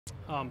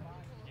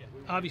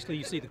Obviously,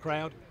 you see the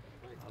crowd.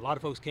 A lot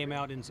of folks came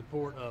out in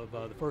support of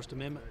the First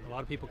Amendment. A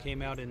lot of people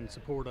came out in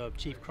support of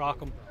Chief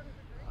Crockham.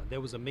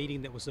 There was a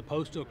meeting that was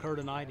supposed to occur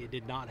tonight. It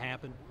did not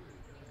happen.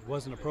 It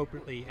wasn't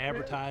appropriately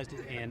advertised,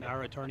 and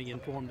our attorney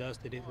informed us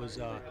that it was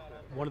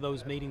one of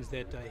those meetings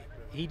that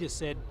he just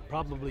said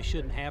probably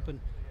shouldn't happen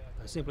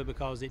simply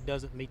because it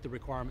doesn't meet the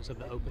requirements of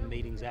the Open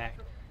Meetings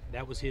Act.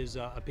 That was his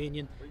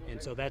opinion,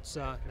 and so that's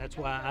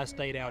why I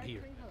stayed out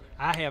here.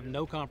 I have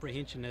no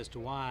comprehension as to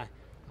why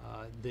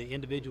the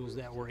individuals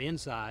that were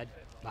inside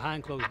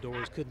behind closed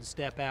doors couldn't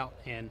step out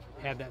and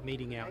have that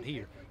meeting out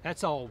here.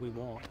 That's all we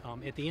want.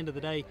 At the end of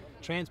the day,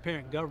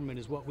 transparent government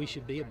is what we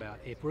should be about.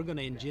 If we're going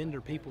to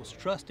engender people's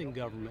trust in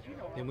government,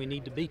 then we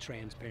need to be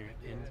transparent.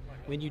 And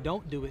when you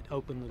don't do it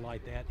openly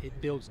like that,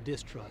 it builds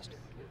distrust.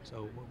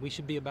 So we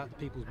should be about the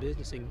people's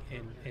business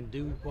and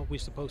do what we're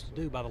supposed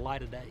to do by the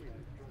light of day.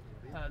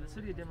 The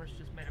City of Demorest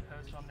just made a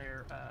post on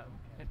their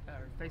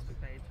Facebook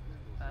page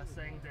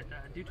saying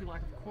that due to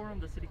lack of quorum,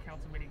 the City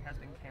Council meeting has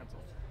been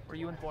canceled. Were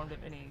you informed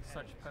of any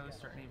such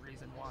posts or any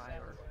reason why?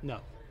 Or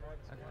no.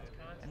 Okay.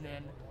 And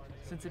then,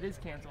 since it is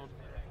canceled,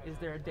 is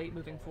there a date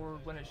moving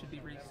forward when it should be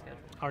rescheduled?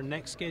 Our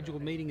next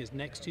scheduled meeting is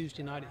next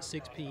Tuesday night at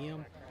 6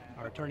 p.m.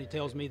 Our attorney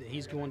tells me that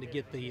he's going to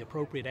get the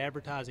appropriate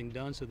advertising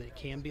done so that it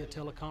can be a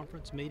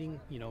teleconference meeting,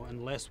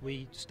 unless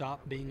we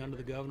stop being under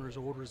the governor's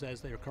orders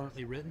as they are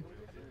currently written.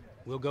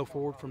 We'll go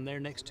forward from there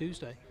next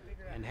Tuesday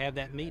and have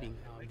that meeting.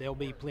 There'll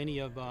be plenty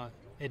of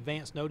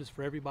advance notice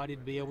for everybody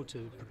to be able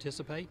to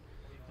participate,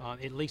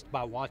 at least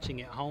by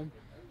watching at home.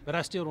 But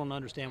I still don't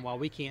understand why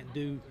we can't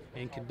do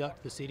and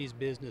conduct the city's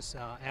business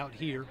out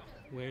here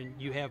when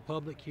you have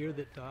public here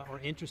that are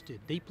interested,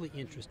 deeply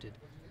interested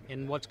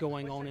in what's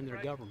going on in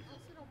their government.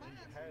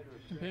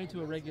 Compared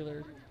to a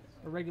regular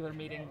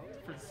meeting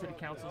for the City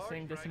Council,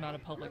 seeing this amount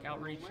of public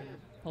outreach and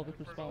public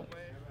response.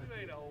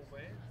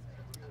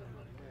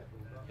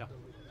 Yeah.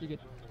 You good?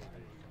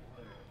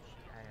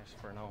 Asked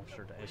for an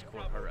officer to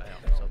escort her out,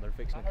 so they're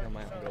fixing to come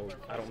out and go.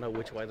 I don't know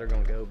which way they're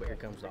going to go, but here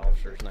comes the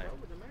officers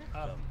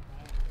now.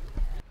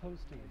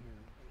 Posting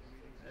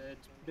here.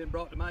 It's been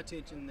brought to my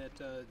attention that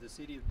the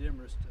City of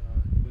Demorest,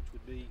 which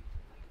would be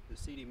the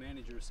city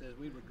manager, says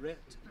we regret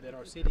that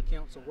our City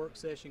Council work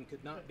session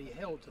could not be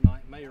held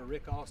tonight. Mayor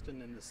Rick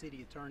Austin and the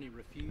City Attorney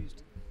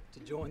refused to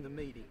join the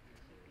meeting.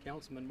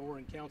 Councilman Moore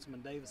and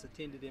Councilman Davis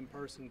attended in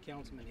person.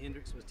 Councilman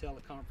Hendricks was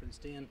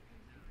teleconferenced in.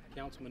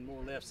 Councilman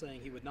Moore left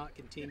saying he would not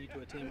continue to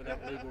attend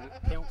without legal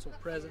counsel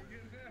present.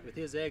 With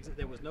his exit,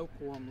 there was no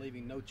quorum,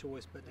 leaving no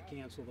choice but to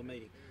cancel the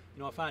meeting.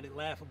 I find it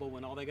laughable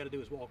when all they got to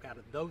do is walk out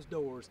of those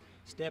doors,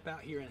 step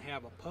out here and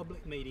have a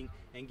public meeting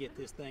and get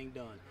this thing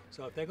done.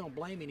 So if they're going to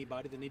blame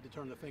anybody, they need to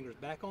turn their fingers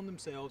back on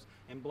themselves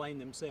and blame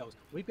themselves.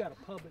 We've got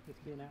a public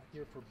that's been out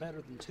here for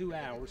better than 2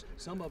 hours,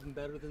 some of them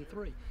better than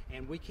 3,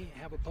 and we can't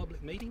have a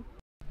public meeting?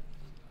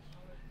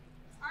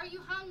 Are you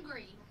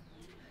hungry?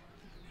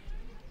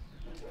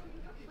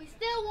 We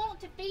still want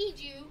to feed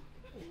you.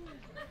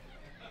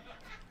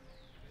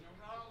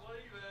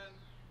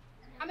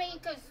 I mean,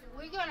 because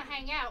we're going to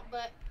hang out,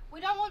 but we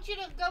don't want you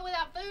to go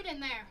without food in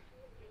there.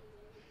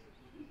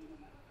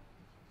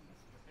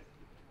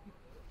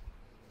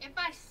 If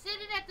I sit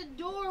it at the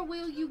door,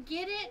 will you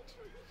get it?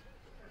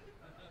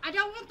 I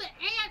don't want the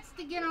ants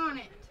to get on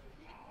it.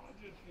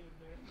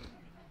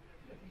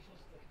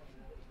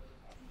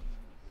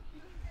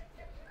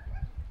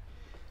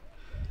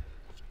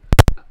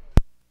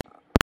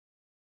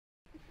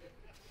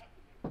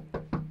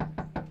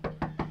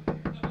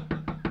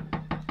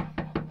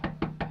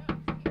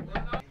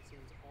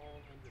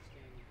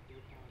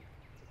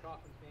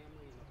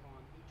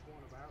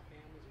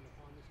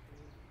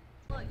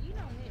 Well, you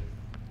know it.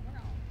 We're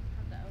all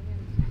have the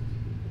ovens.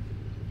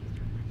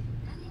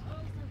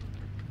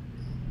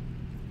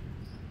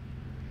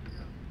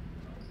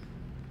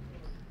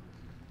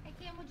 Hey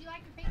Kim, would you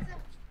like a pizza?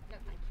 No,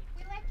 thank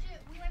you.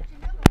 We let you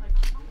know when we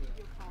come home.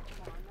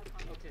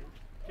 Okay.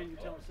 Can you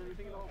tell us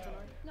anything at all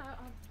tonight? No,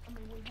 I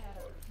mean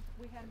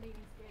we had a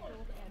meeting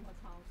scheduled, and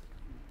because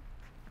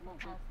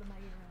the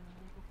mayor and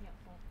the legal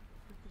counsel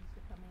refused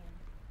to come in,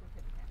 we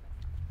couldn't have it.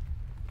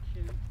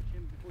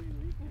 Kim, before you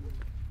leave, can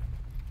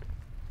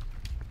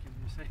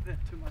you say that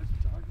to my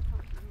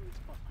photographer? It's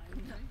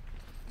fine.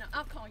 No,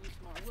 I'll call you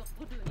tomorrow.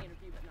 We'll do an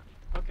interview, but not.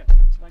 Okay,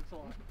 thanks a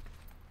lot.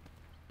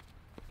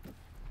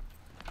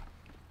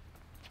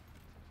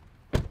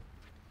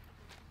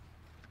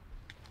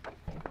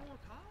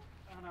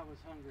 And I was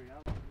hungry.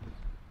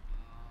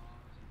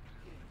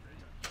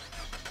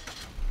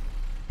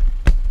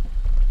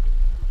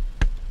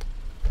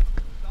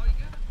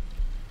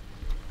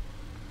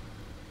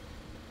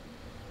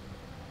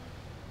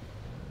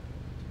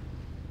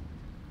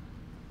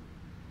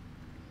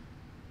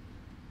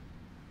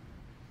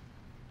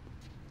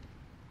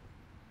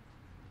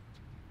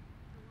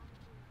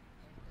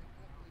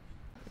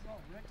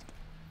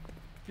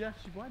 Yeah,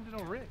 she blamed it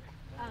on Rick.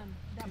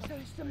 That She said,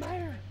 it's the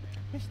mayor.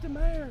 It's the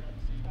mayor.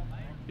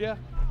 Yeah.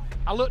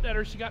 I looked at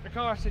her. She got in the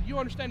car. I said, you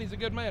understand he's a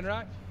good man,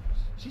 right?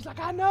 She's like,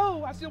 I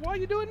know. I said, why are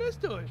you doing this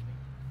to us?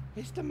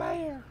 It's the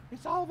mayor.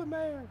 It's all the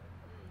mayor.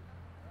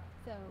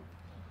 So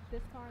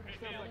this car that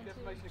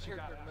she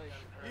got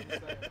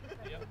into.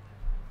 Yep.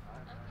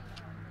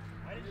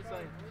 I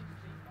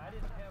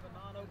didn't have a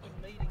non-open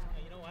meeting.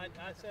 You know, I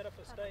set up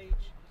a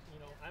stage. You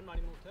know, I'm not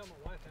even gonna tell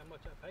my wife how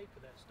much I paid for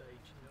that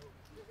stage. You know,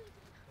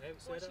 I have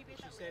it set up, and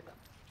she said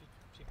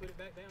she put it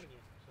back down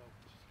again. So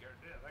She's scared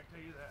to death, I can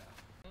tell you that.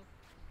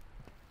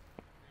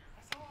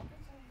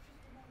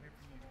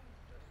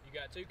 You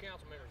got two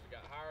council members that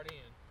got hired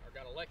in, or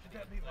got elected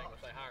in, I'm gonna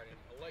say hired in,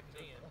 elected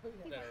in,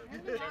 that are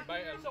their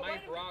main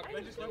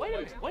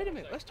prerogative. Wait a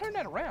minute, let's turn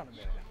that around a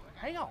minute.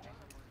 Hang on.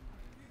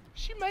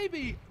 She may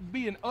be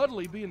being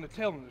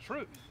telling the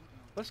truth.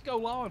 Let's go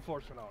law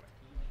enforcement on it.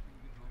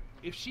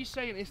 If she's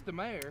saying it's the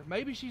mayor,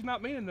 maybe she's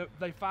not meaning that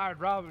they fired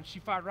Robin. She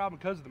fired Robin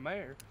because of the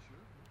mayor.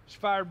 She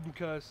fired him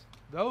because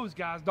those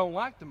guys don't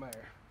like the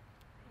mayor.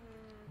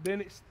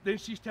 Then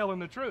she's telling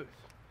the truth,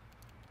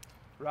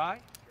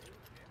 right?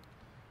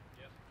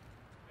 Yep.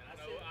 And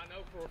I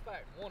know for a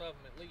fact one of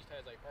them at least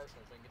has a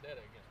personal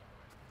vendetta against her.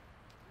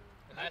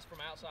 And that's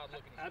from outside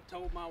looking in. I've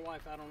told my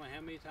wife I don't know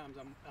how many times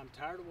I'm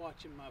tired of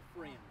watching my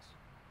friends,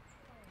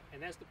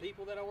 and that's the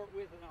people that I work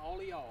with, and all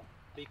of y'all,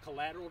 be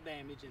collateral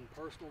damage and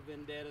personal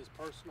vendettas,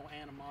 personal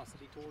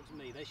animosity towards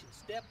me. They should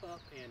step up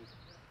and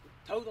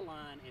toe the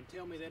line and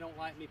tell me they don't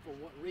like me for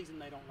what reason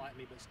they don't like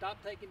me, but stop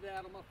taking it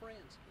out on my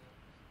friends.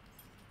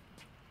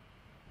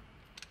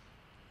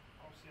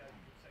 I don't see how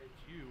you can say it's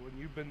you when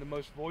you've been the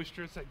most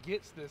boisterous that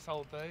gets this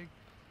whole thing.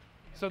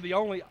 So the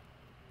only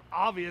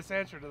obvious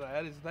answer to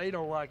that is they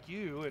don't like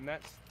you, and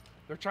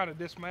they're trying to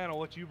dismantle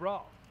what you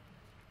brought.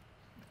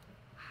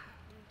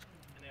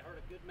 And they hurt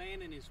a good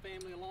man and his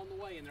family along the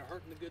way, and they're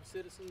hurting the good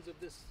citizens of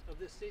this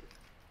city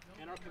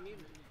and our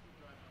community.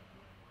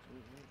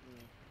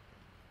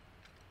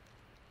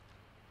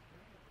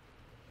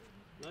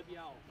 Love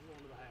y'all. I'm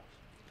going to the house.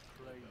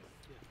 Great.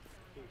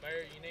 Yeah.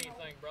 Mayor, you need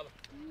anything, brother?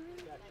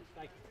 Gotcha.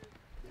 Thank you.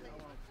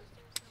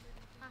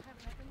 I have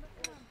nothing but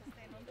fun to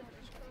stand on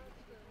Habersham.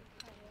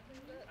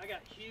 I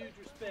got huge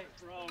respect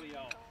for all of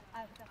y'all.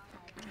 I've got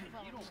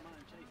You don't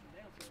mind chasing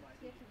down somebody.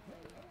 Yes, you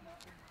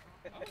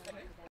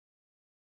do.